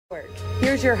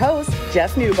Here's your host,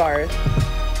 Jeff Newbarth.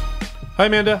 Hi,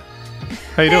 Amanda.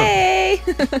 How you doing? Hey.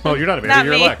 Oh, you're not Amanda. Not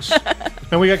you're me. Lex.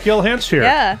 And we got Gil Hentz here.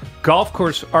 Yeah. Golf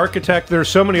course architect. There's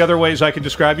so many other ways I could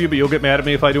describe you, but you'll get mad at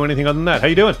me if I do anything other than that. How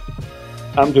you doing?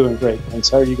 I'm doing great. Thanks.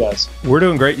 How are you guys? We're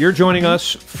doing great. You're joining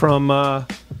us from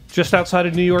just outside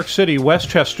of New York City,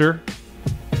 Westchester.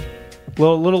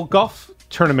 Little golf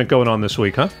tournament going on this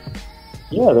week, huh?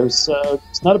 Yeah, there's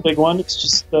it's not a big one. It's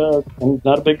just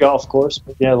not a big golf course,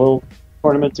 but yeah, a little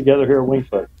tournament together here at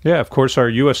Wingfoot. Yeah, of course, our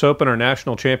U.S. Open, our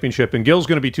national championship, and Gil's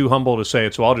going to be too humble to say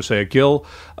it, so I'll just say it. Gil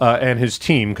and his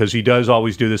team, because he does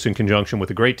always do this in conjunction with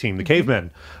a great team, the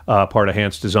Cavemen, part of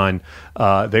Hantz Design.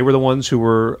 They were the ones who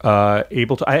were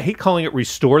able to, I hate calling it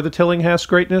restore the Tillinghast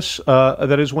greatness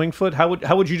that is Wingfoot.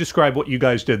 How would you describe what you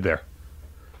guys did there?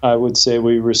 I would say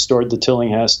we restored the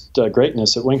Tillinghast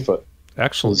greatness at Wingfoot.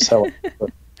 Excellent.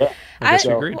 Yeah. I guess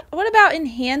you agreed. What about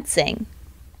enhancing?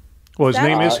 Well, his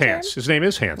name is term? Hantz. His name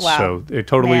is Hantz, Wow. so it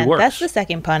totally Man, works. That's the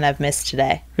second pun I've missed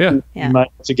today. Yeah. Yeah. You might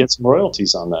have to get some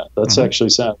royalties on that. That's actually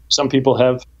some people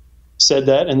have said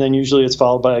that, and then usually it's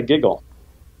followed by a giggle.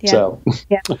 Yeah. So,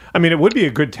 I mean, it would be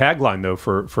a good tagline, though,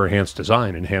 for Hantz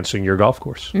Design, enhancing your golf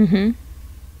course. Mm-hmm.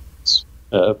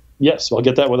 yes, I'll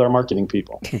get that with our marketing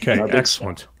people. Okay,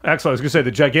 excellent. Excellent. I was going to say,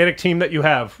 the gigantic team that you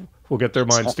have, we'll get their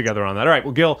minds together on that. All right,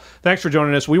 well, Gil, thanks for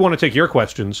joining us. We want to take your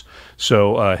questions,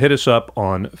 so hit us up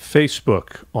on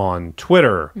Facebook, on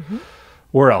Twitter,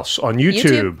 where else? On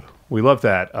YouTube. We love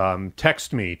that.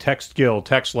 Text me, text Gil,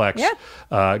 text Lex.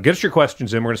 Yeah. Get us your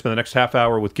questions in. We're going to spend the next half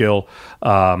hour with Gil.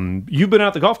 You've been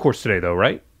out the golf course today, though,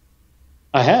 right?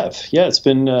 I have. Yeah, it's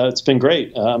been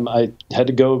great. I had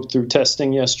to go through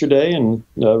testing yesterday, and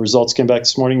results came back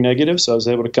this morning negative, so I was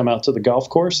able to come out to the golf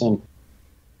course, and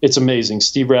it's amazing.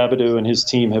 Steve Rabideau and his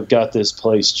team have got this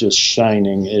place just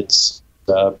shining. It's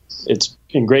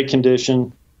in great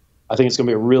condition. I think it's going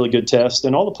to be a really good test,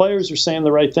 and all the players are saying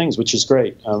the right things, which is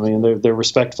great. I mean, they're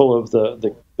respectful of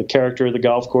the character of the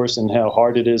golf course and how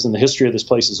hard it is, and the history of this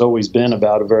place has always been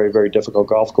about a very, very difficult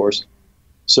golf course.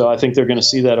 So I think they're going to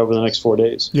see that over the next 4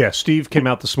 days. Yeah, Steve came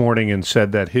out this morning and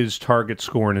said that his target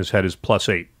score in his head is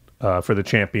 +8 for the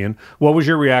champion. What was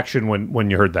your reaction when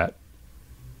you heard that?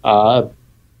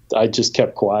 I just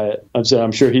kept quiet.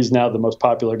 I'm sure he's now the most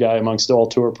popular guy amongst all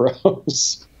tour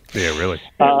pros. Yeah, really.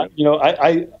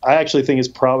 I actually think it's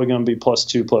probably going to be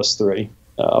 +2, +3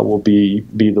 will be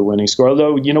the winning score.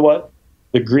 Although, you know what?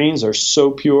 The greens are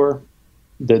so pure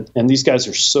and these guys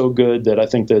are so good that I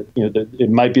think that that it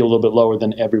might be a little bit lower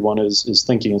than everyone is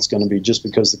thinking it's going to be, just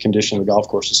because the condition of the golf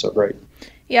course is so great.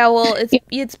 Yeah, well,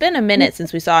 it's been a minute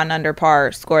since we saw an under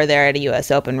par score there at a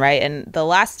U.S. Open, right? And the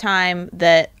last time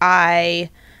that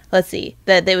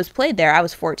that it was played there, I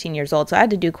was 14 years old, so I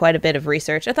had to do quite a bit of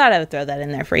research. I thought I would throw that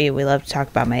in there for you. We love to talk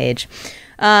about my age.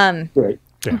 Great.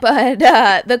 Yeah.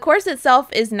 But the course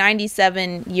itself is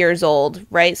 97 years old,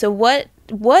 right? So what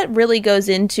really goes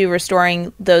into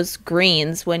restoring those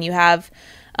greens when you have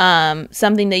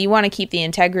something that you want to keep the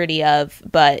integrity of,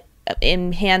 but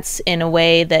enhance in a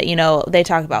way that, they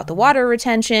talk about the water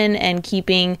retention and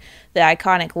keeping the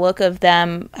iconic look of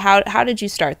them. How did you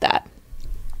start that?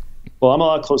 Well, I'm a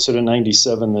lot closer to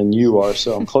 97 than you are,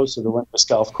 so I'm closer to when this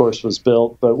golf course was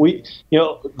built. But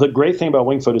the great thing about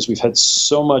Wingfoot is we've had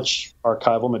so much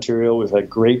archival material. We've had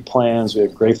great plans. We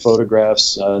have great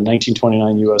photographs,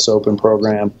 1929 U.S. Open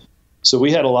program. So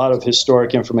we had a lot of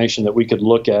historic information that we could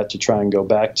look at to try and go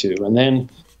back to. And then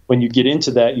when you get into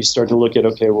that, you start to look at,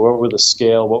 okay, well, what were the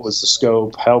scale? What was the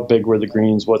scope? How big were the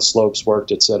greens? What slopes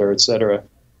worked, et cetera, et cetera.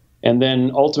 And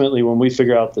then ultimately, when we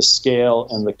figure out the scale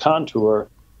and the contour,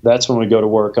 that's when we go to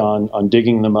work on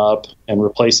digging them up and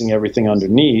replacing everything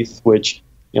underneath, which,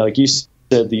 like you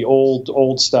said, the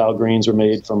old style greens were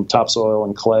made from topsoil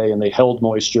and clay, and they held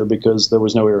moisture because there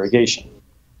was no irrigation.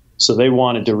 So they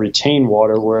wanted to retain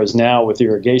water, whereas now with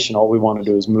irrigation, all we want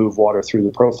to do is move water through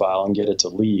the profile and get it to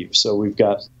leave. So we've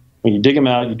got, when you dig them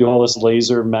out, you do all this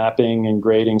laser mapping and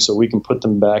grading so we can put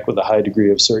them back with a high degree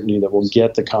of certainty that we'll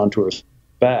get the contours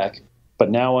back. But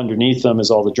now underneath them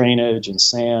is all the drainage and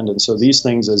sand. And so these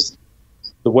things, as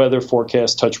the weather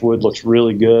forecast, touch wood, looks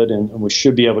really good. And we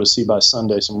should be able to see by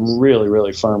Sunday some really,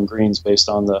 really firm greens based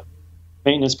on the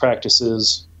maintenance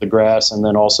practices, the grass, and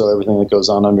then also everything that goes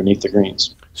on underneath the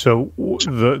greens. So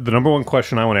the number one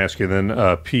question I want to ask you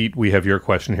then, Pete, we have your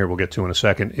question here we'll get to in a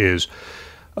second, is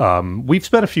We've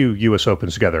spent a few U.S.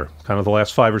 Opens together, kind of the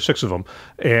last 5 or 6 of them.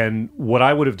 And what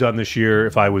I would have done this year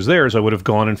if I was there is I would have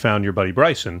gone and found your buddy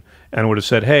Bryson and would have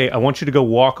said, hey, I want you to go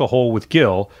walk a hole with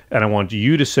Gil, and I want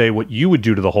you to say what you would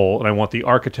do to the hole, and I want the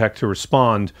architect to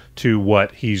respond to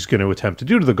what he's going to attempt to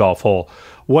do to the golf hole.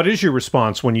 What is your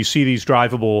response when you see these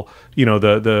drivable,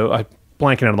 I'm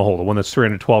blanking out on the hole, the one that's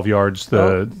 312 yards,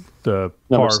 the number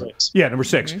par, 6. Yeah, number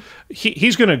 6.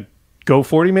 He's going to go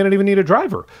 40, may not even need a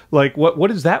driver. Like,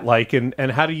 what is that like, and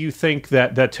how do you think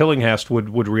that Tillinghast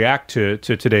would react to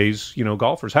today's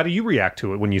golfers? How do you react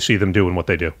to it when you see them doing what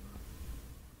they do?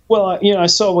 Well, I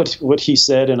saw what he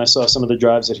said, and I saw some of the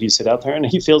drives that he's hit out there, and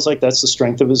he feels like that's the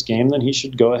strength of his game. Then he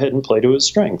should go ahead and play to his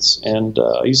strengths. And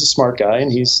he's a smart guy,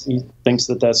 and he thinks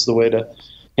that that's the way to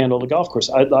handle the golf course.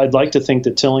 I'd like to think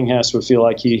that Tillinghast would feel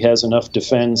like he has enough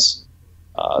defense.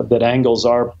 That angles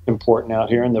are important out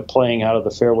here, and that playing out of the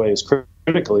fairway is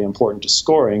critically important to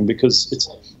scoring,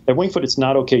 because at Winged Foot it's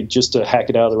not okay just to hack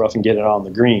it out of the rough and get it on the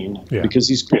green, because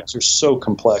these greens are so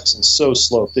complex and so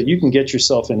sloped that you can get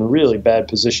yourself in really bad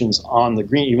positions on the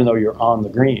green, even though you're on the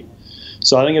green.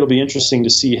 So I think it'll be interesting to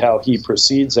see how he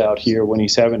proceeds out here when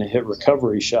he's having to hit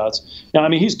recovery shots. Now, I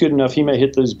mean, he's good enough. He may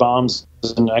hit those bombs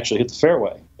and actually hit the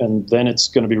fairway, and then it's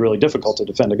going to be really difficult to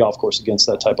defend a golf course against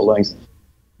that type of length.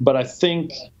 But I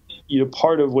think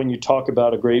part of when you talk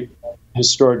about a great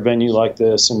historic venue like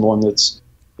this, and one that's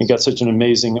got such an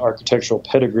amazing architectural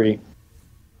pedigree,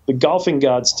 the golfing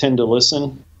gods tend to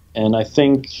listen. And I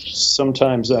think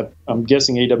sometimes I'm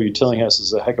guessing A.W. Tillinghast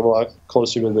is a heck of a lot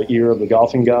closer to the ear of the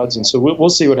golfing gods. And so we'll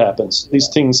see what happens. These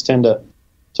things tend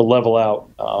to level out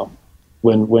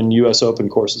when U.S. Open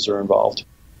courses are involved.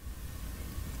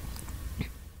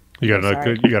 You got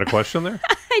a question there?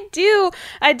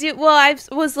 I do. Well, I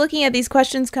was looking at these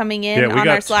questions coming in on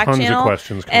our Slack channel. Yeah, we got tons of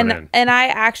questions coming in. And I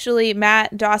actually,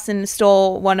 Matt Dawson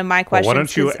stole one of my questions. Well, why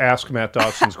don't you ask Matt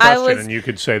Dawson's question, and you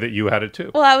could say that you had it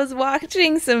too? Well, I was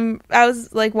watching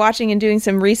and doing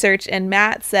some research, and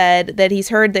Matt said that he's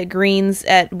heard that greens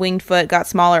at Winged Foot got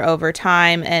smaller over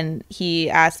time, and he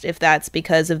asked if that's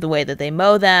because of the way that they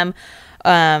mow them.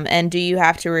 And do you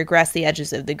have to regress the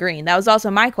edges of the green? That was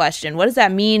also my question. What does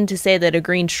that mean to say that a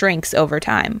green shrinks over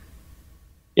time?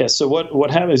 Yeah, so what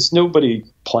happens, nobody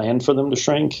planned for them to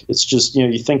shrink. It's just,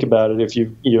 you think about it, if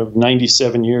you have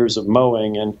 97 years of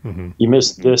mowing and you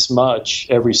miss this much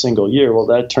every single year, well,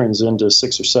 that turns into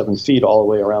 6 or 7 feet all the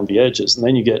way around the edges. And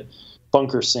then you get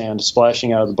bunker sand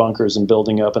splashing out of the bunkers and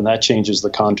building up, and that changes the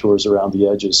contours around the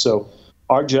edges. So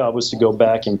our job was to go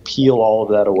back and peel all of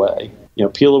that away.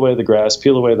 Peel away the grass,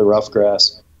 peel away the rough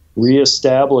grass,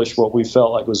 reestablish what we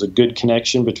felt like was a good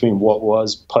connection between what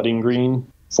was putting green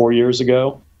 4 years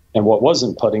ago and what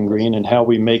wasn't putting green, and how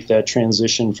we make that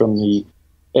transition from the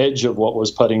edge of what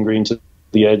was putting green to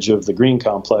the edge of the green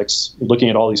complex, looking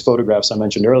at all these photographs I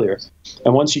mentioned earlier.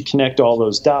 And once you connect all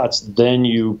those dots, then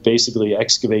you basically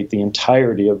excavate the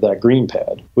entirety of that green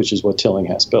pad, which is what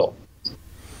Tillinghast built.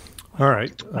 All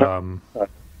right.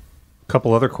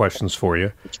 Couple other questions for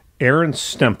you. Aaron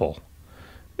Stemple.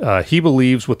 He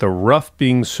believes with the rough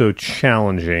being so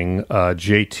challenging,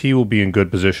 JT will be in good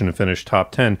position to finish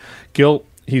top 10. Gil,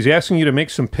 he's asking you to make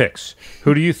some picks.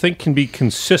 Who do you think can be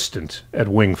consistent at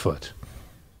Winged Foot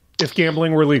if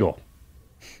gambling were legal?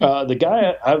 The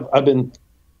guy I've been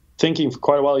thinking for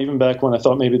quite a while, even back when I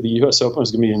thought maybe the U.S. Open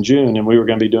was going to be in June and we were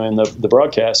going to be doing the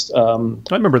broadcast. I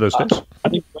remember those days.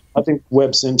 I think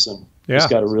Webb Simpson has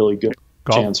got a really good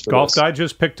chance for Golf this.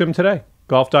 Digest picked him today.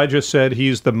 Golf Digest said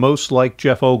he's the most like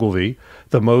Jeff Ogilvy,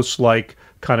 the most like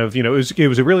kind of, it was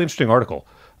a really interesting article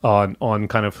on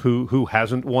kind of who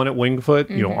hasn't won at Winged Foot.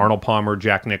 Arnold Palmer,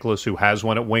 Jack Nicklaus, who has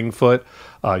won at Winged Foot,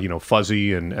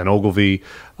 Fuzzy and Ogilvy.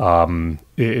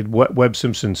 Webb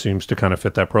Simpson seems to kind of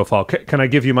fit that profile. Can I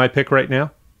give you my pick right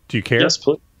now? Do you care? Yes,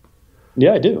 please.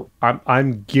 Yeah, I do.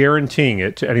 I'm guaranteeing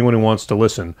it to anyone who wants to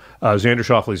listen. Xander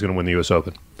Schauffele is going to win the U.S.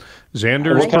 Open.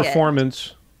 Xander's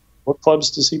performance. What clubs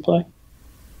does he play?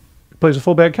 He plays a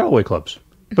full bag Callaway clubs.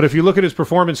 But if you look at his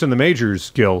performance in the majors,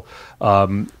 Gil,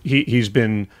 he's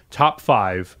been top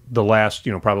 5 the last,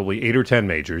 probably 8 or 10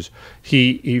 majors.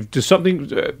 He does something.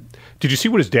 Did you see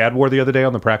what his dad wore the other day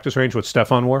on the practice range? What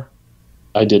Stefan wore?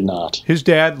 I did not. His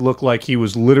dad looked like he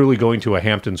was literally going to a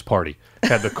Hamptons party.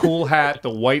 Had the cool hat, the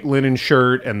white linen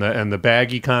shirt, and the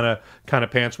baggy kind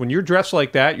of pants. When you're dressed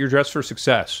like that, you're dressed for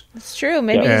success. It's true.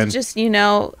 Maybe he's just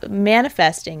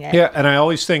manifesting it. Yeah, and I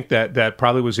always think that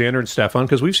probably was Xander and Stefan,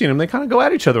 because we've seen them. They kind of go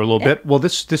at each other a little bit. Well,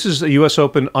 this is a U.S.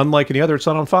 Open unlike any other. It's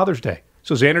not on Father's Day,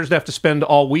 so Xander doesn't have to spend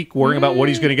all week worrying about what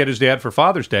he's going to get his dad for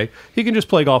Father's Day. He can just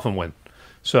play golf and win.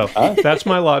 So that's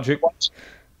my logic.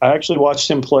 I actually watched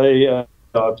him play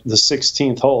the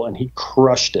 16th hole, and he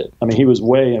crushed it. I mean, he was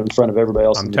way in front of everybody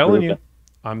else. I'm telling you.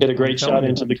 Hit a great shot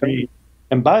into the green.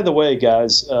 And by the way,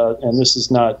 guys, and this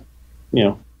is not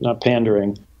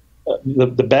pandering, the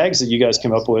bags that you guys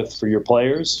came up with for your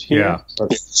players here are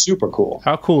super cool.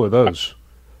 How cool are those?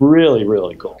 Really,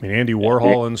 really cool. I mean, Andy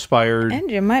Warhol inspired.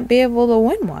 And you might be able to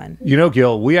win one. You know,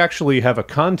 Gil, we actually have a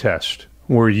contest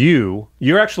where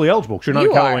you're actually eligible because you're not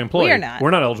a Callaway employee. We are not.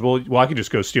 We're not eligible. Well, I could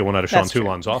just go steal one out of Sean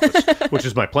Toulon's office, which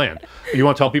is my plan. You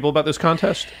want to tell people about this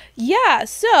contest? Yeah,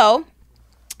 so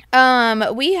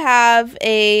we have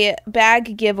a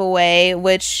bag giveaway,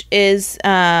 which is,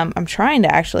 I'm trying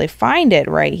to actually find it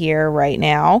right here, right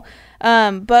now.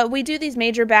 But we do these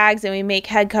major bags and we make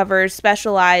head covers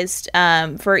specialized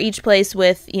for each place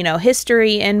with,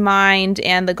 history in mind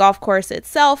and the golf course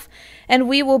itself. And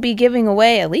we will be giving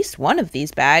away at least one of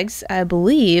these bags, I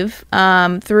believe,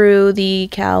 through the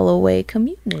Callaway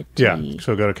community. Yeah.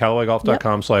 So go to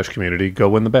CallawayGolf.com/community. Go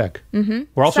win the bag. Mm-hmm.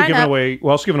 We're also giving away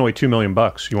 $2 million.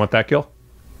 You want that, Gil?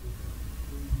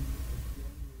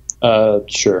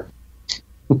 Sure.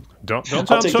 Don't sound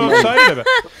so excited about it.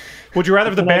 Would you rather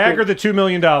have the bag or the $2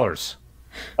 million?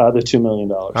 The $2 million.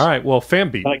 All right. Well,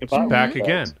 Fanbeat back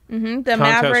again. Mm-hmm. The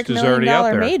Maverick $1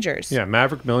 million majors. Yeah,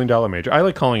 Maverick $1 million major. I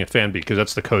like calling it Fanbeat because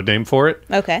that's the code name for it.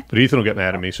 Okay. But Ethan will get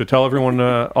mad at me. So tell everyone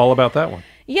all about that one.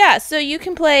 Yeah, so you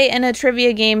can play in a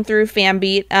trivia game through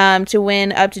Fanbeat to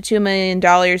win up to $2 million.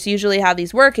 Usually how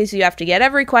these work is you have to get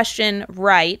every question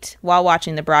right while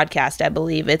watching the broadcast, I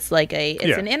believe. It's like an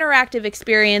interactive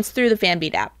experience through the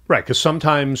Fanbeat app. Right, because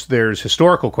sometimes there's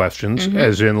historical questions,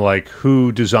 as in like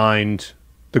who designed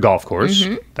the golf course.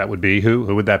 Mm-hmm. That would be who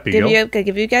would that be?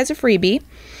 Give you guys a freebie.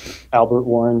 Albert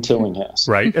Warren Tillinghast.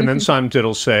 Right. And then sometimes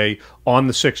it'll say, on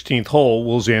the 16th hole,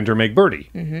 will Xander make birdie?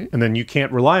 Mm-hmm. And then you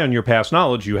can't rely on your past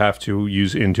knowledge. You have to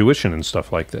use intuition and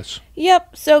stuff like this.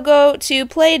 Yep. So go to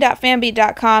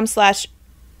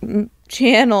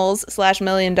play.fanbeat.com/channels/$1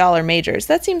 million majors.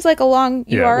 That seems like a long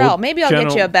URL. Well, maybe I'll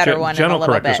get you a better one in a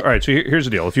little bit. All right. So here's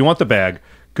the deal. If you want the bag,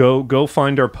 go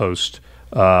find our post.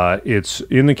 It's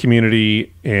in the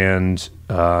community, and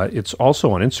it's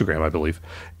also on Instagram, I believe.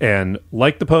 And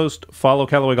like the post, follow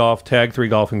Callaway Golf, tag 3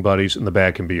 golfing buddies, and the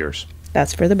bag can be yours.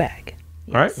 That's for the bag.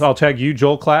 Yes. All right. I'll tag you,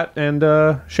 Joel Klatt,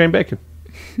 and Shane Bacon.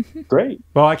 Great.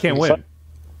 Well, I can't win.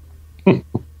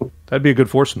 That'd be a good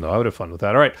foursome, though. I would have fun with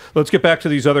that. All right. Let's get back to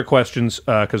these other questions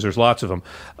because there's lots of them.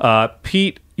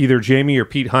 Pete, either Jamie or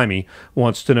Pete Jaime,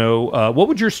 wants to know, what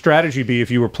would your strategy be if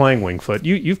you were playing Winged Foot?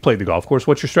 You've played the golf course.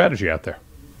 What's your strategy out there?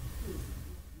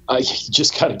 You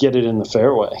just got to get it in the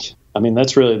fairway. I mean,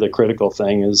 that's really the critical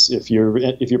thing is if you're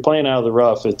playing out of the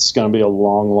rough, it's going to be a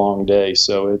long, long day.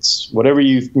 So it's whatever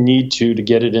you need to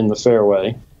get it in the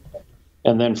fairway.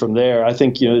 And then from there, I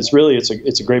think,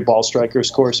 it's a great ball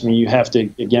strikers course. I mean, you have to,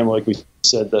 again, like we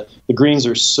said, the greens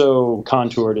are so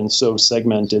contoured and so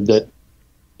segmented that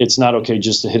it's not okay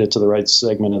just to hit it to the right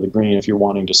segment of the green if you're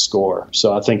wanting to score.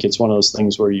 So I think it's one of those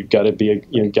things where you've got to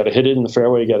got to hit it in the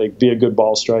fairway. You got to be a good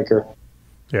ball striker.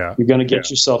 Yeah, you're going to get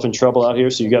yourself in trouble out here.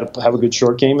 So you got to have a good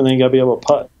short game, and then you got to be able to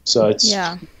putt. So it's you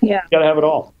got to have it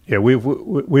all. Yeah, we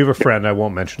have a friend, I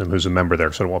won't mention him, who's a member there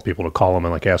because I don't want people to call him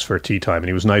and ask for a tee time. And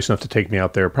he was nice enough to take me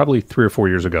out there probably 3 or 4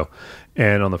 years ago.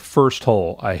 And on the first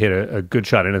hole, I hit a good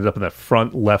shot. It ended up in that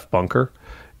front left bunker,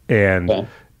 and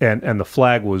the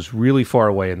flag was really far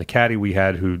away. And the caddy we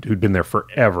had who'd been there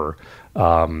forever,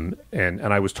 and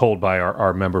I was told by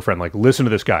our member friend, listen to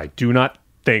this guy. Do not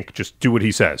think, just do what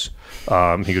he says.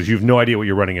 He goes, you have no idea what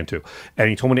you're running into. And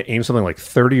he told me to aim something like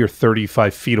 30 or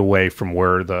 35 feet away from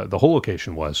where the hole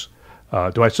location was.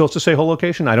 Do I still have to say hole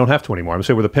location? I don't have to anymore. I'm going to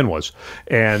say where the pin was.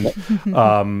 And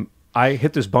I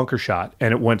hit this bunker shot,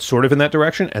 and it went sort of in that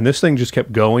direction, and this thing just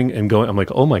kept going and going. I'm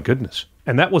like, oh, my goodness.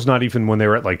 And that was not even when they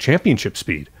were at, championship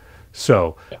speed.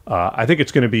 So I think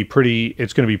it's going to be pretty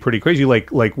crazy.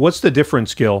 What's the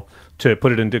difference, Gil, to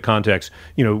put it into context?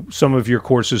 Some of your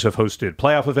courses have hosted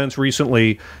playoff events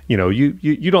recently. You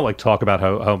don't like to talk about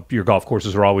how your golf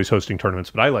courses are always hosting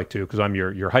tournaments, but I like to because I'm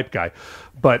your hype guy.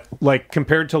 But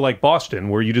compared to Boston,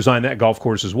 where you design that golf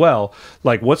course as well,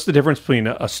 what's the difference between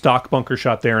a stock bunker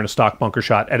shot there and a stock bunker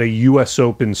shot at a U.S.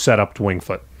 Open setup to Winged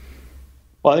Foot?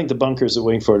 Well, I think the bunkers at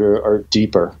Winged Foot are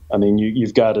deeper. I mean,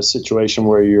 you've got a situation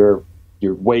where you're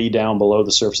way down below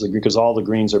the surface of the green because all the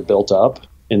greens are built up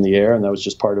in the air, and that was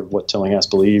just part of what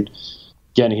Tillinghast believed.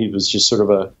 Again, he was just sort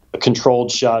of a controlled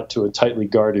shot to a tightly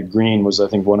guarded green was, I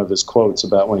think, one of his quotes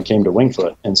about when it came to Winged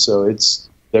Foot. And so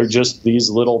they're just these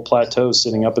little plateaus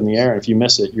sitting up in the air, and if you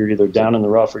miss it, you're either down in the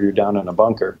rough or you're down in a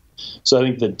bunker. So I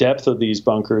think the depth of these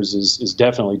bunkers is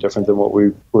definitely different than what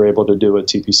we were able to do at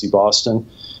TPC Boston.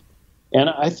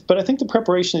 But I think the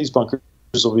preparation of these bunkers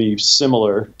will be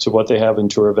similar to what they have in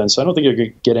tour events. So I don't think you're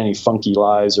going to get any funky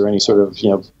lies or any sort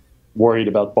of, worried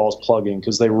about balls plugging,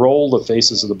 because they roll the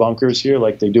faces of the bunkers here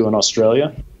like they do in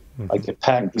Australia. Like they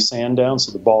pack the sand down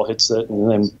so the ball hits it and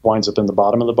then winds up in the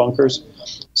bottom of the bunkers.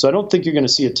 So I don't think you're going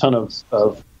to see a ton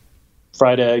of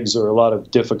fried eggs or a lot of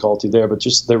difficulty there, but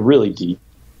just they're really deep.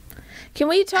 Can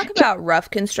we talk about rough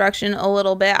construction a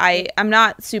little bit? I'm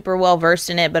not super well versed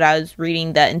in it, but I was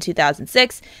reading that in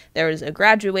 2006 there was a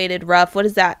graduated rough. What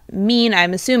does that mean?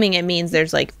 I'm assuming it means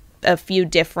there's like a few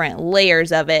different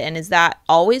layers of it. And is that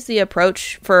always the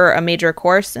approach for a major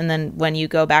course? And then when you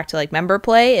go back to like member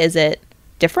play, is it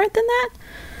different than that?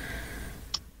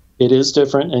 It is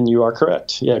different, and you are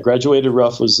correct. Yeah, graduated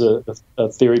rough was a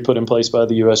theory put in place by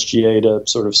the USGA to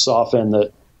sort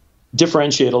of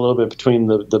differentiate a little bit between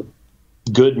the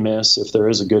good miss, if there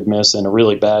is a good miss, and a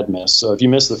really bad miss. So if you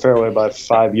miss the fairway by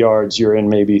 5 yards, you're in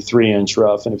maybe 3-inch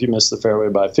rough. And if you miss the fairway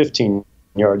by 15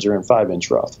 yards, you're in 5-inch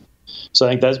rough. So I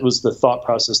think that was the thought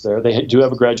process there. They do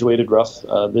have a graduated rough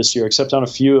this year, except on a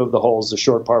few of the holes, the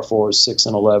short par 4s, 6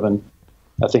 and 11.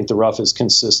 I think the rough is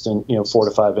consistent, 4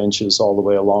 to 5 inches all the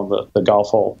way along the golf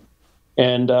hole.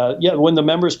 And when the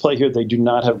members play here, they do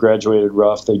not have graduated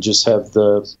rough. They just have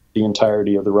the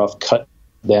entirety of the rough cut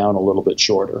down a little bit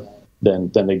shorter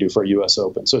than they do for a U.S.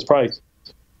 Open. So it's probably,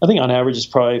 I think on average, it's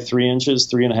probably 3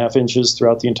 inches, 3.5 inches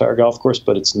throughout the entire golf course,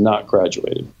 but it's not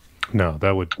graduated. No,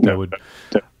 that would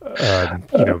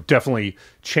definitely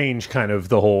change kind of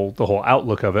the whole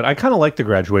outlook of it. I kind of like the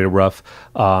graduated rough,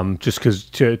 just because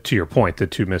to your point, the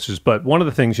 2 misses. But one of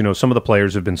the things, some of the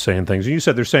players have been saying things, and you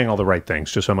said they're saying all the right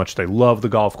things, just how much they love the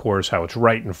golf course, how it's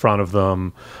right in front of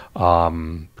them.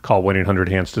 Call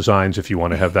 1-800-HANS-DESIGNS if you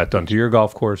want to have that done to your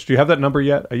golf course. Do you have that number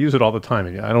yet? I use it all the time,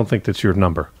 and I don't think that's your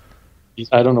number.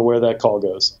 I don't know where that call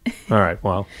goes. All right.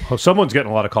 Well, someone's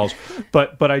getting a lot of calls,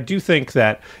 but I do think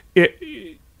that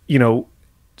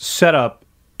setup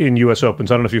in U.S.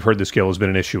 Opens, I don't know if you've heard this, Gil, has been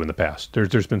an issue in the past.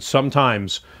 There's been some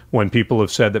times when people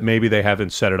have said that maybe they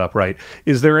haven't set it up right.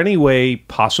 Is there any way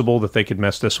possible that they could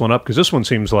mess this one up? Because this one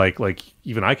seems like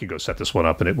even I could go set this one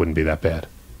up and it wouldn't be that bad.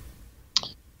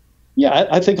 Yeah,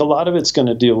 I think a lot of it's going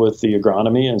to deal with the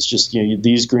agronomy. And it's just,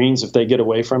 these greens, if they get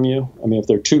away from you, if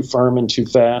they're too firm and too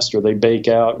fast or they bake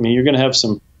out, you're going to have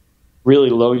some really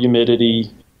low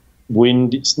humidity,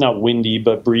 wind. It's not windy,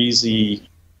 but breezy,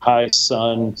 high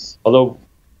sun. Although,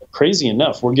 crazy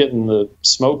enough, we're getting the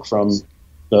smoke from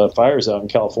the fires out in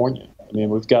California.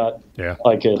 We've got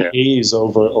like an haze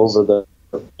over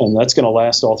and that's going to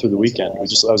last all through the weekend. I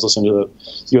was listening to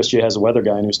the USGA has a weather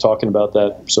guy, and he was talking about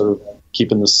that, sort of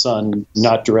keeping the sun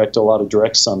not direct, a lot of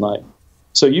direct sunlight.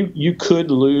 So you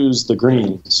could lose the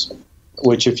greens,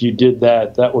 which if you did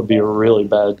that would be a really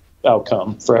bad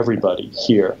outcome for everybody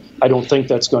here. I don't think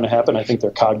that's going to happen. I think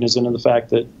they're cognizant of the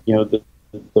fact that, that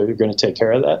they're going to take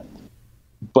care of that.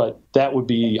 But that would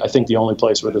be, I think, the only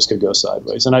place where this could go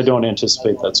sideways. And I don't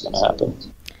anticipate that's going to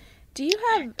happen. Do you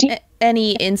have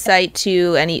any insight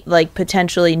to any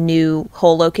potentially new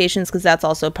hole locations? Because that's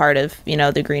also part of,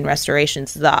 the green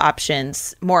restorations, the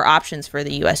options, more options for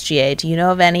the USGA. Do you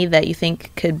know of any that you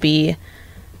think could be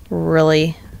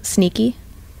really sneaky?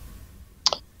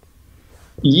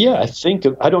 Yeah,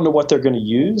 I don't know what they're going to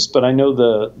use, but I know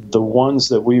the ones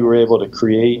that we were able to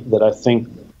create that I think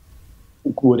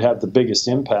would have the biggest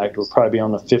impact would probably be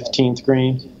on the 15th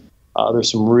green. There's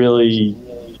some really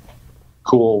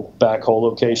cool back hole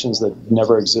locations that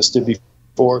never existed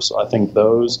before, so I think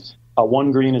those.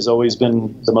 One green has always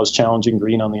been the most challenging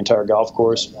green on the entire golf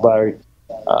course. By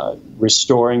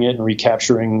restoring it and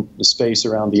recapturing the space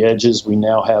around the edges, we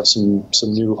now have some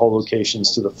new hole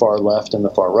locations to the far left and the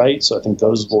far right, so I think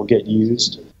those will get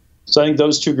used. So I think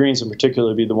those 2 greens in particular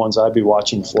would be the ones I'd be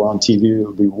watching for on TV. It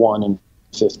would be 1 and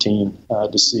 15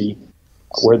 to see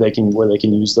where they can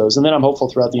use those. And then I'm hopeful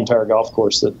throughout the entire golf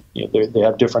course that they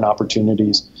have different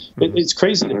opportunities. It's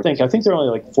crazy to think. I think there are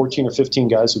only 14 or 15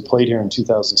 guys who played here in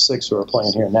 2006 who are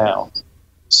playing here now.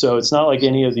 So it's not like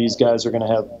any of these guys are going to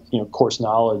have course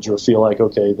knowledge or feel like,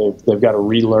 okay, they've got to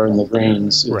relearn the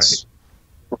greens.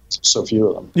 It's so few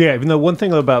of them. Yeah, even though one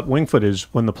thing about Wingfoot is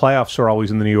when the playoffs are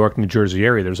always in the New York, New Jersey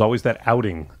area, there's always that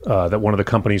outing that one of the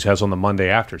companies has on the Monday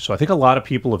after. So I think a lot of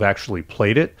people have actually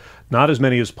played it. Not as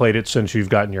many has played it since you've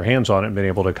gotten your hands on it and been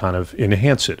able to kind of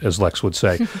enhance it, as Lex would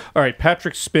say. All right,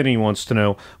 Patrick Spinney wants to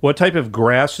know, what type of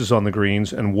grass is on the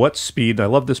greens and what speed, I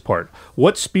love this part,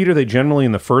 what speed are they generally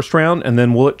in the first round, and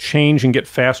then will it change and get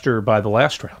faster by the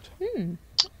last round?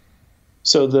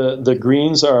 So the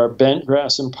greens are bent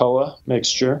grass and POA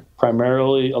mixture,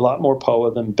 primarily a lot more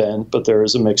POA than bent, but there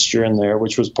is a mixture in there,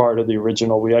 which was part of the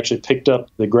original. We actually picked up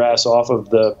the grass off of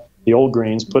the old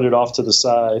greens, put it off to the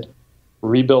side,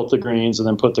 rebuilt the greens, and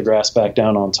then put the grass back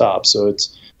down on top. So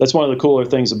that's one of the cooler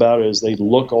things about it is they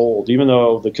look old. Even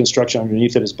though the construction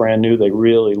underneath it is brand new, they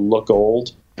really look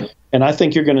old. And I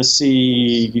think you're going to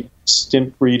see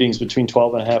stimp readings between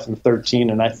 12.5 and 13,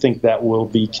 and I think that will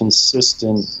be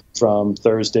consistent from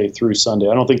Thursday through Sunday.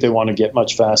 I don't think they want to get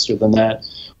much faster than that.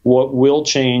 What will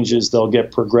change is they'll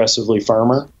get progressively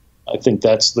firmer. I think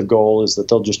that's the goal, is that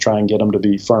they'll just try and get them to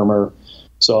be firmer.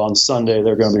 So on Sunday,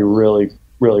 they're going to be really,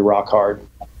 really rock hard.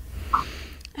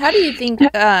 How do you think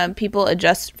people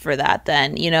adjust for that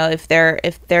then? You know, if they're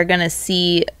going to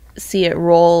see it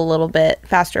roll a little bit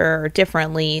faster or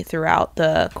differently throughout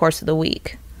the course of the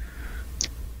week?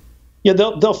 Yeah,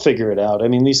 they'll figure it out. I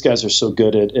mean, these guys are so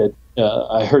good at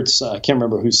I heard, I can't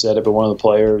remember who said it, but one of the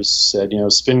players said,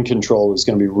 spin control is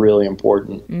going to be really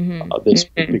important this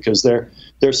week, because they're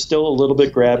still a little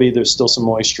bit grabby. There's still some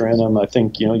moisture in them. I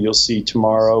think, you'll see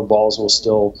tomorrow balls will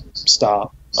still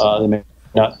stop. They may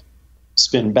not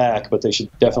spin back, but they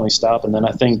should definitely stop. And then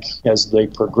I think as they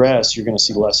progress, you're going to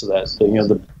see less of that. They're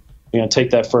going to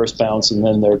take that first bounce, and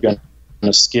then they're going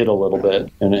to skid a little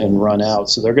bit and run out.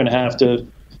 So they're going to have to.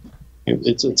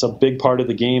 It's a big part of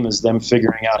the game, is them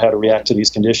figuring out how to react to these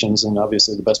conditions, and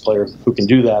obviously the best player who can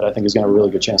do that, I think, is going to have a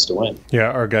really good chance to win. Yeah,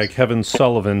 our guy Kevin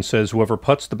Sullivan says whoever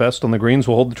putts the best on the greens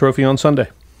will hold the trophy on Sunday.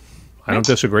 I don't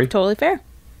disagree. Totally fair.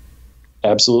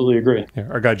 Absolutely agree. Yeah,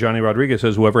 our guy Johnny Rodriguez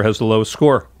says whoever has the lowest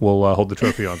score will hold the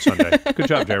trophy on Sunday. Good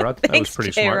job, J-Rod. That was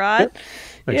pretty smart.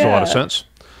 Makes a lot of sense.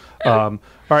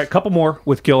 All right, a couple more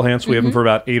with Gil Hanse. We have him for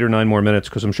about 8 or 9 more minutes,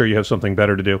 because I'm sure you have something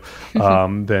better to do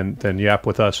than yap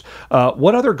with us.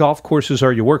 What other golf courses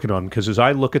are you working on? Because as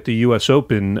I look at the U.S.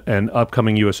 Open and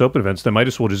upcoming U.S. Open events, they might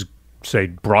as well just say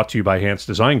brought to you by Hanse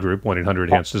Design Group,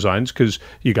 1-800-HANSE Designs, because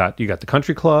you got the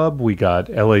Country Club, we got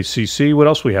LACC. What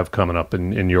else we have coming up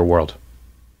in your world?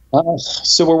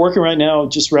 So we're working right now,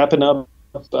 just wrapping up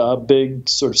big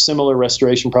sort of similar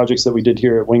restoration projects that we did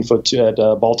here at Wingfoot at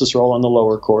Baltusrol on the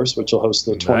lower course, which will host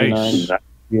the 29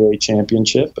 UA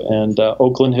Championship, and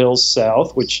Oakland Hills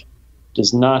South, which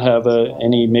does not have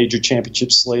any major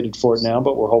championships slated for it now,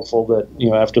 but we're hopeful that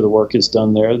after the work is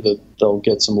done there, that they'll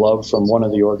get some love from one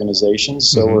of the organizations.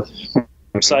 So we're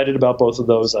excited about both of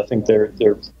those. I think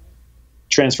they're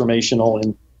transformational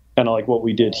and kind of like what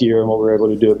we did here and what we were able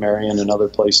to do at Marion and other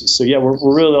places. So yeah, we're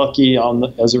really lucky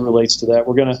as it relates to that.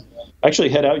 We're going to actually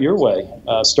head out your way,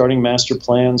 starting master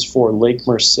plans for Lake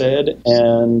Merced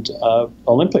and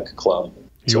Olympic Club.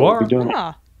 You are? We'll be doing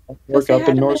work up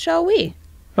in North. Shall we?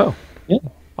 Oh, yeah.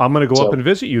 I'm going to go up and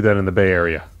visit you then in the Bay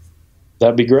Area.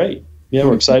 That'd be great. Yeah,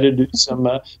 we're excited to do some.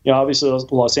 Obviously,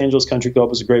 Los Angeles Country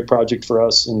Club is a great project for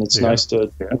us, and it's nice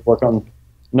to work on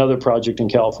another project in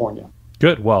California.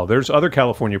 Good. Well, there's other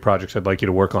California projects I'd like you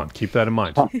to work on. Keep that in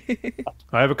mind.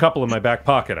 I have a couple in my back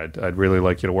pocket I'd really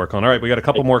like you to work on. All right, we got a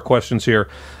couple more questions here.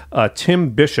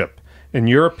 Tim Bishop, in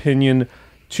your opinion,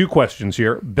 2 questions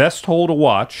here. Best hole to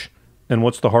watch, and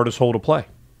what's the hardest hole to play?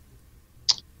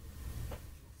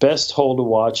 Best hole to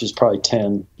watch is probably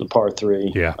 10, the par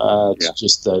 3. Yeah. It's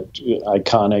just that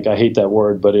iconic. I hate that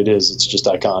word, but it is. It's just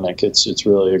iconic. It's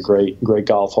really a great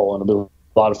golf hole, and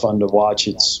a lot of fun to watch.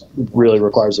 It's really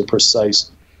requires a precise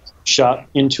shot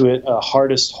into it.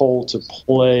 Hardest hole to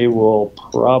play will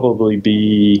probably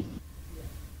be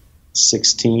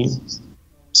 16.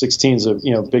 16 is a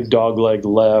big dog leg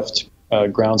left.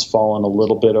 Ground's fallen a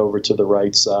little bit over to the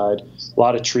right side. A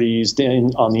lot of trees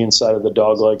on the inside of the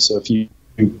dog leg. So if you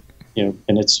and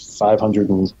it's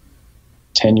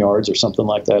 510 yards or something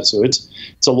like that. So it's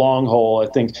a long hole,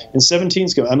 I think. And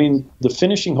 17's going. I mean, the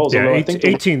finishing holes. Yeah,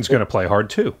 18's going to play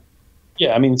hard too.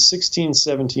 Yeah, I mean, 16,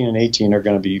 17, and 18 are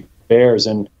going to be bears,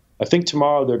 and I think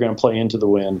tomorrow they're going to play into the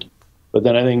wind. But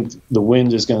then I think the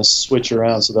wind is going to switch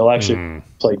around, so they'll actually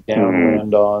play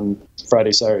downwind on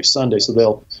Friday, Saturday, Sunday.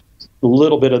 So a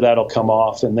little bit of that'll come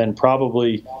off, and then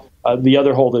probably the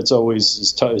other hole that's always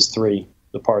is 3.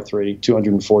 The par 3,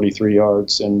 243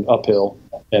 yards and uphill,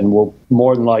 and we'll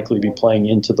more than likely be playing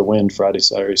into the wind Friday,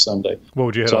 Saturday, Sunday. What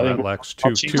would you hit on that, Lex?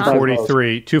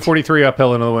 243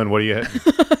 uphill into the wind. What do you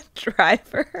hit?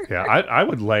 Driver. Yeah, I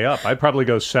would lay up. I'd probably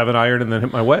go 7 iron and then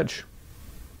hit my wedge.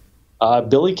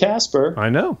 Billy Casper. I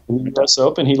know. In the U.S.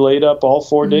 Open, he laid up all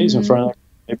 4 days in front of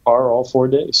a par all 4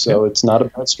 days, so it's not a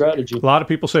bad strategy. A lot of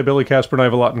people say Billy Casper and I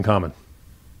have a lot in common.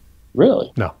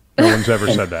 Really? No one's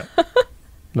ever said that.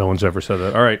 No one's ever said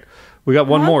that. All right. We got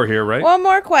one more here, right? One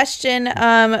more question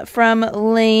from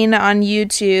Lane on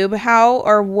YouTube. How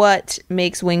or what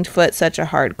makes Winged Foot such a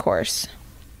hard course?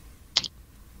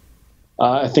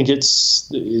 I think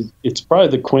it's probably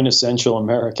the quintessential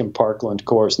American parkland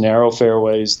course. Narrow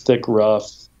fairways, thick rough,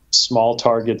 small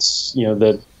targets,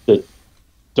 that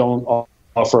don't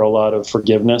offer a lot of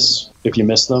forgiveness if you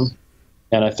miss them.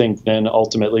 And I think then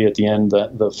ultimately at the end,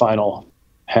 the final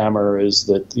hammer is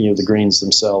that, the greens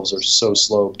themselves are so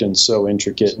sloped and so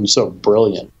intricate and so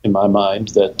brilliant in my mind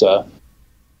that,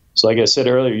 so like I said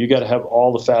earlier, you got to have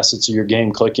all the facets of your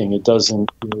game clicking. It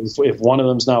doesn't, if one of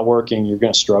them's not working, you're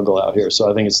going to struggle out here. So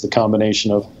I think it's the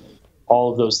combination of all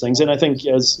of those things. And I think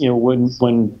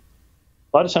when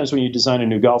a lot of times when you design a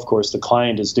new golf course, the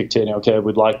client is dictating, okay,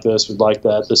 we'd like this, we'd like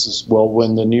that.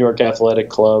 When the New York Athletic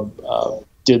Club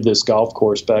did this golf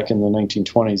course back in the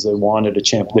 1920s, they wanted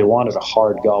they wanted a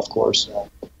hard golf course.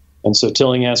 And so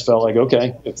Tillinghast felt like,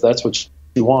 okay, if that's what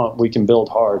you want, we can build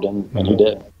hard, and he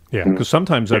did. Yeah, because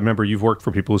sometimes I remember you've worked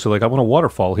for people who say, like, I want a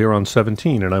waterfall here on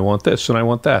 17, and I want this, and I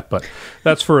want that. But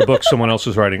that's for a book someone else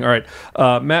is writing. All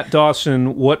right. Matt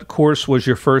Dawson, what course was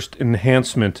your first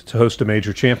enhancement to host a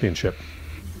major championship?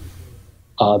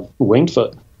 Winged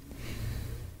Foot.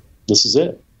 This is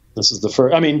it. This is the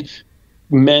first,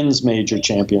 men's major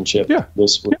championship. Yeah.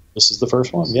 This is the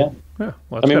first one, yeah. Yeah.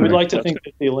 Well, we'd like to think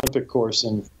that the Olympic course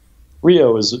in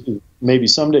Rio is maybe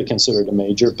someday considered a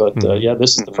major, but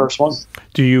this is the first one.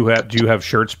 Do you have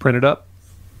shirts printed up?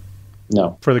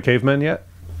 No. For the cavemen yet?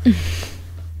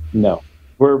 No.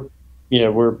 We're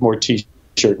more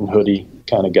t-shirt and hoodie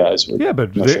kind of guys.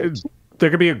 But there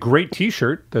could be a great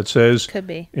t-shirt that says could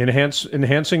be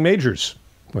enhancing majors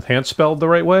with Hans spelled the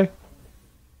right way.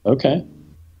 Okay.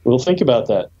 We'll think about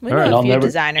that. We know a few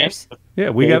designers.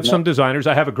 Yeah, we have some designers.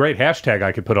 I have a great hashtag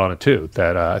I could put on it, too,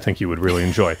 that I think you would really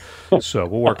enjoy. So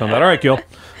we'll work on that. All right, Gil,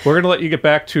 we're going to let you get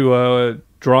back to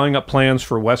drawing up plans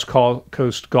for West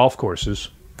Coast golf courses.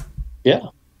 Yeah.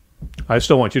 I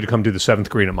still want you to come do the 7th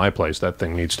green at my place. That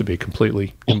thing needs to be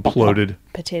completely imploded.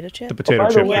 Potato chip? The potato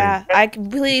chip. Yeah,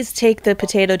 please take the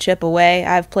potato chip away.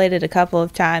 I've played it a couple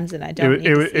of times, and I don't need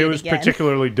to see it was again.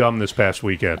 Particularly dumb this past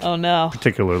weekend. Oh, no.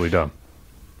 Particularly dumb.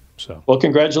 So. Well,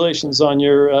 congratulations on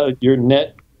your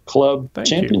net club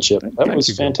championship. That was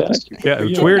fantastic. Yeah,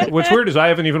 it's weird. What's weird is I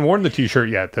haven't even worn the T-shirt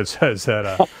yet that says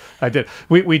that I did.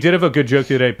 We did have a good joke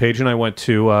the other day. Paige and I went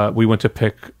to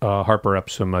pick Harper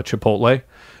up some Chipotle,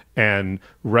 and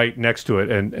right next to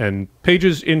it, and Paige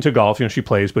is into golf. She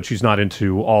plays, but she's not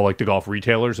into all like the golf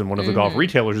retailers. And one of the golf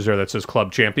retailers is there that says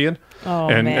Club Champion. Oh,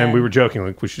 and man. And we were joking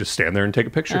like we should just stand there and take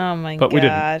a picture. Oh my but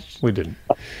gosh. we didn't.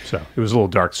 So it was a little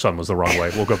dark. The sun was the wrong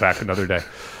way. We'll go back another day.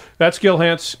 That's Gil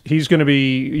Hance. You gonna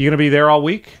be there all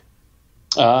week?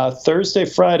 Thursday,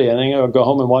 Friday. I think I'll go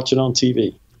home and watch it on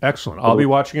TV. Excellent. I'll be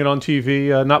watching it on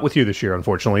TV, not with you this year,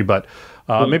 unfortunately, but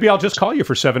maybe I'll just call you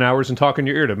for 7 hours and talk in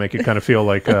your ear to make it kind of feel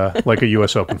like a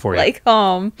U.S. Open for you. Like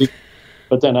home.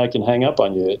 But then I can hang up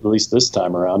on you, at least this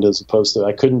time around, as opposed to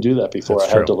I couldn't do that before.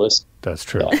 That's I had to listen. That's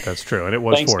true. Yeah. That's true. And it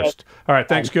was forced. Guys. All right.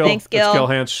 Thanks, Gil. Thanks, Gil. That's Gil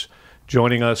Hance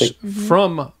joining us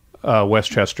from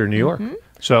Westchester, New York.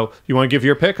 So you want to give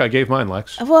your pick? I gave mine,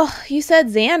 Lex. Well, you said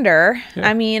Xander.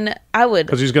 Yeah. I would.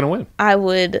 Because he's going to win. I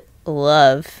would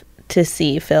love to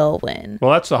see Phil win.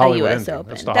 Well, that's the Hollywood US ending. Open.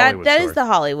 That's the Hollywood that story. is the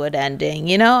Hollywood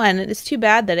ending, and it's too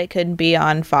bad that it couldn't be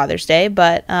on Father's Day,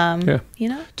 but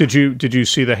Did you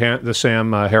see the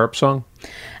Sam Harrop song?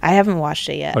 I haven't watched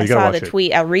it yet. Oh, I saw the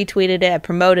tweet. I retweeted it. I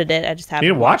promoted it. I just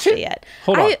haven't watched it yet.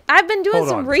 Hold on. I've been doing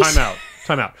some research.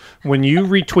 Time out. When you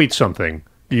retweet something,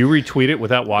 do you retweet it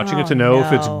without watching it to know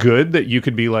if it's good, that you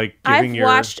could be like giving I've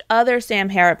watched other Sam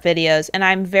Harrop videos, and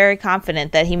I'm very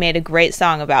confident that he made a great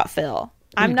song about Phil.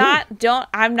 I'm not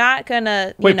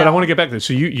gonna wait, but I want to get back to this.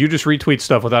 So you just retweet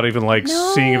stuff without even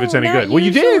seeing if it's any good. Well,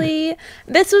 you did.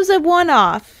 This was a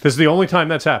one-off. This is the only time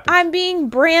that's happened. I'm being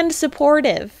brand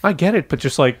supportive. I get it, but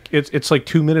just like it's like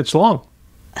 2 minutes long.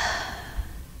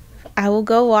 I will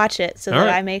go watch it so that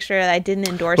I make sure that I didn't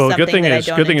endorse something that I don't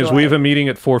enjoy. Good thing is we have a meeting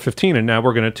at 4:15, and now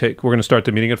we're going to start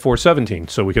the meeting at 4:17,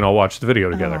 so we can all watch the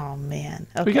video together. Oh man,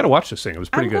 okay. You got to watch this thing. It was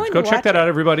pretty good. Go check that out,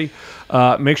 everybody.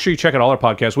 Make sure you check out all our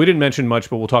podcasts. We didn't mention much,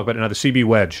 but we'll talk about it now. The CB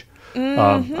Wedge. I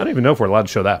don't even know if we're allowed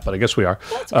to show that, but I guess we are.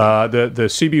 The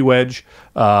CB Wedge.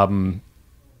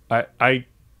 I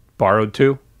borrowed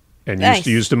two. And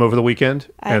used them over the weekend,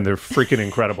 and they're freaking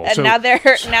incredible. And now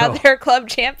they're club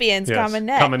champions, yes, common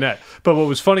net. But what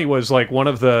was funny was one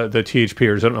of the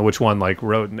THPers, I don't know which one,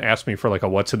 wrote and asked me for a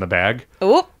what's in the bag.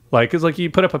 Oop. It's you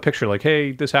put up a picture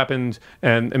hey, this happened,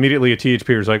 and immediately a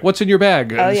THPer is what's in your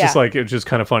bag? And it's just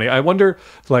kind of funny. I wonder,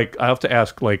 I have to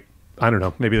ask, I don't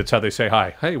know, maybe that's how they say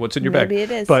hi. Hey, what's in your bag? Maybe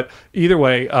it is. But either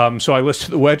way, so I listed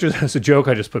the wedges as a joke.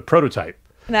 I just put prototype.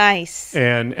 Nice.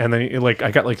 And then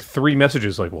I got 3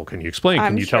 messages well, can you explain?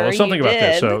 Can you tell us something about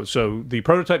this? So the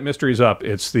prototype mystery is up.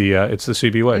 It's the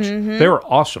CB Wedge. They were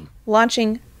awesome.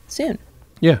 Launching soon.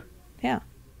 Yeah. Yeah.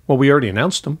 Well, we already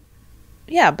announced them.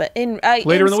 but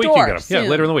later in the week you can get them. soon. Yeah,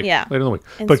 later in the week. Yeah, later in the week.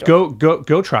 In But store.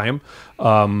 go try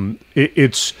them.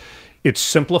 It's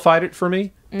simplified it for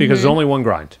me because there's only one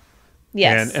grind.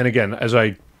 Yes. And again, as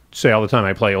I say all the time,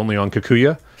 I play only on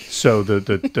Kikuya. So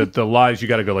the lies, you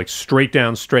got to go like straight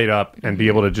down, straight up, and be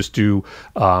able to just do,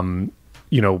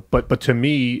 but to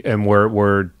me, and where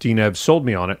DNev sold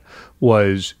me on it,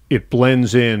 was it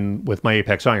blends in with my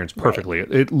Apex irons perfectly.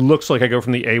 Right. It looks like I go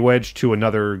from the A wedge to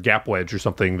another gap wedge or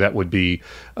something that would be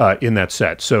in that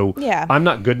set. So I'm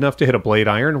not good enough to hit a blade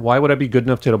iron. Why would I be good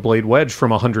enough to hit a blade wedge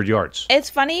from 100 yards? It's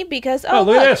funny because,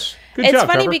 look at this. Good it's job,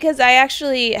 funny Trevor. because I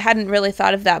actually hadn't really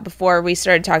thought of that before we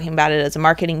started talking about it as a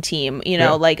marketing team.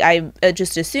 Like I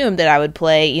just assumed that I would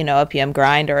play, a PM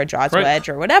grind or a Jaws wedge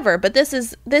or whatever. But this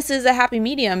is a happy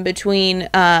medium between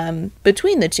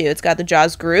the two. It's got the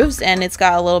Jaws grooves and it's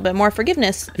got a little bit more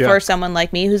forgiveness for someone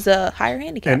like me who's a higher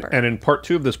handicapper. And in part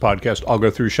 2 of this podcast, I'll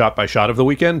go through shot by shot of the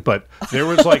weekend. But there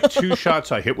was like 2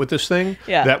 shots I hit with this thing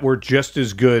that were just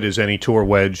as good as any tour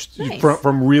wedge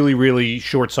from really, really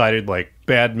short-sighted, like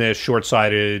bad miss,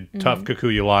 short-sighted, tough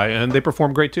Kikuyu lie, and they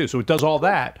perform great too. So it does all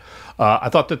that. I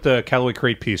thought that the Callaway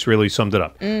crate piece really summed it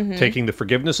up. Taking the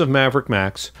forgiveness of Maverick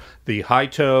Max, the high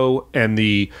toe, and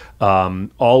the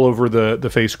all over the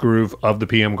face groove of the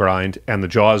PM grind, and the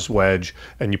Jaws wedge,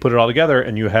 and you put it all together,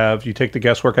 and you take the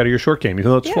guesswork out of your short game,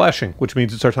 even though it's flashing, which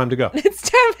means it's our time to go. It's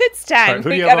time. Right,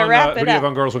 We got to wrap it up. Who do you have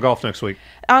on Girls in Golf next week?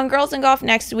 On Girls in Golf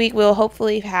next week, we'll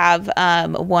hopefully have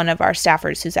one of our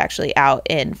staffers who's actually out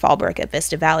in Fallbrook at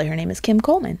Vista Valley. Her name is Kim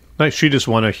Coleman. Nice. She just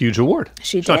won a huge award.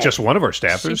 It's not just one of our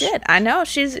staffers. She did. I know.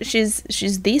 She's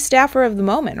the staffer of the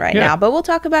moment right now, but we'll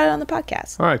talk about it on the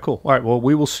podcast. All right, cool. All right, well,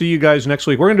 we will see you guys next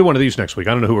week. We're going to do one of these next week.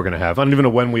 I don't know who we're going to have. I don't even know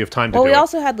when we have time to do it. Well, we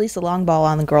also had Lisa Longball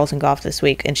on the Girls in Golf this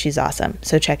week, and she's awesome.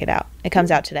 So check it out. It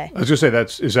comes out today. I was going to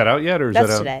say, is that out yet, or is That's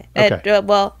that out? today.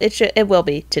 Okay. It will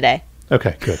be today.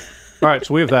 Okay, good. All right,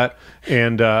 so we have that,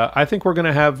 and I think we're going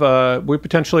to have, we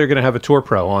potentially are going to have a tour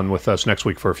pro on with us next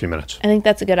week for a few minutes. I think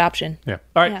that's a good option. Yeah.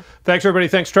 All right. Yeah. Thanks, everybody.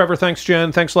 Thanks, Trevor. Thanks,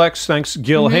 Jen. Thanks, Lex. Thanks,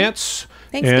 Gil Hance.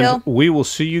 Thanks, and Gil. We will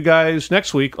see you guys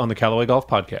next week on the Callaway Golf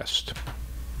Podcast.